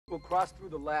We'll cross through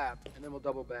the lab, and then we'll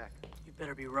double back. You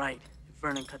better be right. If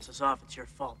Vernon cuts us off, it's your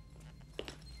fault.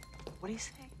 What do you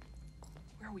say?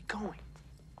 Where are we going?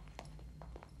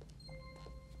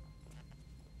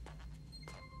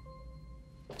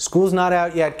 School's not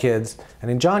out yet, kids,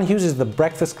 and in John Hughes' The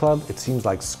Breakfast Club, it seems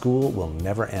like school will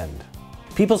never end.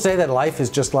 People say that life is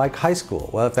just like high school.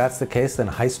 Well, if that's the case, then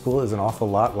high school is an awful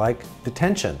lot like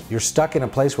detention. You're stuck in a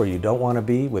place where you don't want to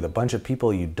be, with a bunch of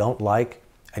people you don't like,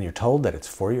 and you're told that it's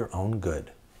for your own good.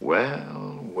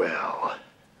 Well, well,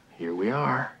 here we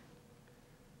are.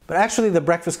 But actually, The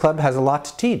Breakfast Club has a lot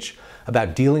to teach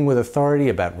about dealing with authority,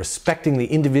 about respecting the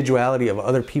individuality of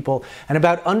other people, and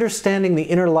about understanding the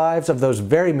inner lives of those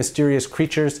very mysterious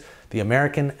creatures, the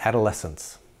American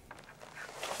adolescents.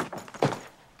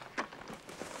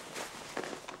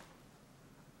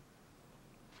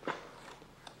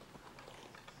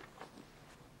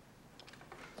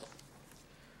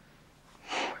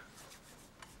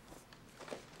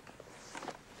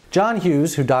 John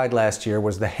Hughes, who died last year,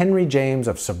 was the Henry James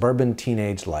of suburban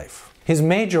teenage life. His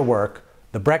major work,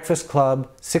 The Breakfast Club,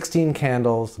 16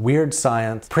 Candles, Weird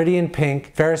Science, Pretty in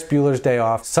Pink, Ferris Bueller's Day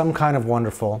Off, Some Kind of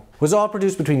Wonderful, was all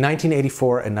produced between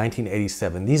 1984 and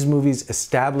 1987. These movies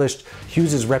established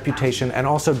Hughes' reputation and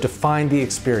also defined the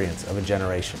experience of a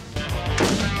generation.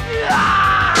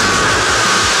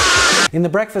 In The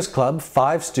Breakfast Club,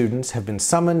 5 students have been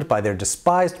summoned by their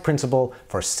despised principal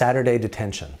for Saturday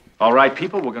detention. All right,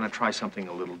 people, we're going to try something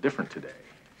a little different today.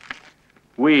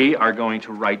 We are going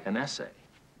to write an essay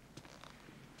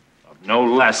of no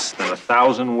less than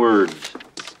 1,000 words,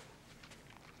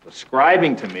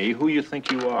 describing to me who you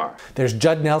think you are. There's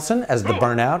Judd Nelson as the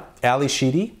burnout, Ali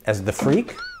Sheedy as the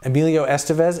freak, Emilio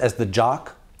Estevez as the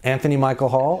jock, Anthony Michael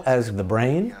Hall as the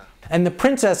brain, and the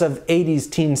princess of 80s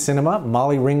teen cinema,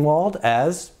 Molly Ringwald,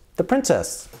 as the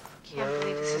princess. I can't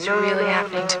believe this is really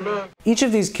happening to me. Each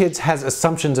of these kids has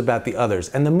assumptions about the others,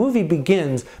 and the movie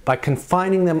begins by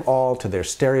confining them all to their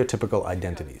stereotypical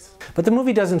identities. But the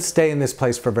movie doesn't stay in this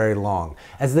place for very long.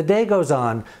 As the day goes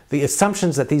on, the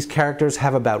assumptions that these characters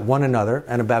have about one another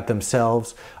and about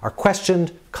themselves are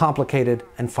questioned, complicated,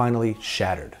 and finally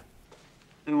shattered.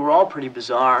 I mean, we're all pretty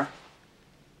bizarre.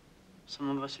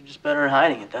 Some of us are just better at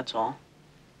hiding it, that's all.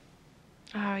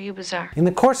 Oh, you bizarre. In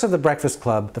the course of The Breakfast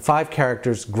Club, the 5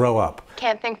 characters grow up.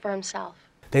 Can't think for himself.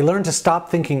 They learn to stop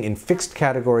thinking in fixed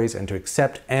categories and to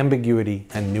accept ambiguity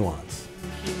and nuance.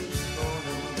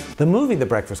 The movie The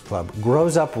Breakfast Club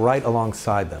grows up right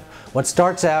alongside them. What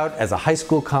starts out as a high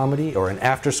school comedy or an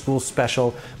after-school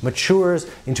special matures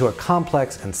into a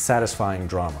complex and satisfying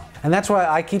drama. And that's why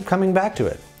I keep coming back to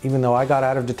it, even though I got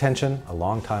out of detention a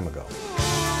long time ago.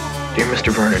 Dear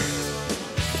Mr. Vernon,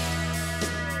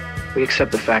 we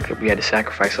accept the fact that we had to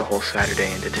sacrifice a whole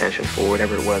Saturday in detention for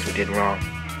whatever it was we did wrong.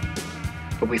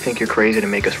 But we think you're crazy to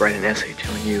make us write an essay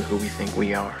telling you who we think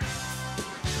we are.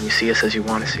 And you see us as you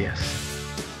want to see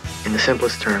us. In the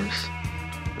simplest terms,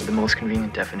 with the most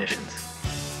convenient definitions.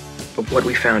 But what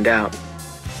we found out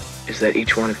is that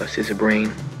each one of us is a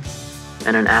brain,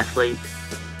 And an athlete.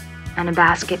 And a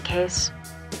basket case.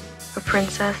 A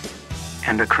princess.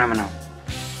 And a criminal.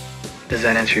 Does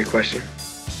that answer your question?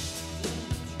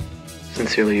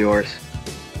 Sincerely yours,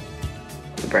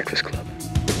 The Breakfast Club.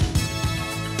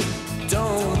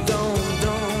 Don't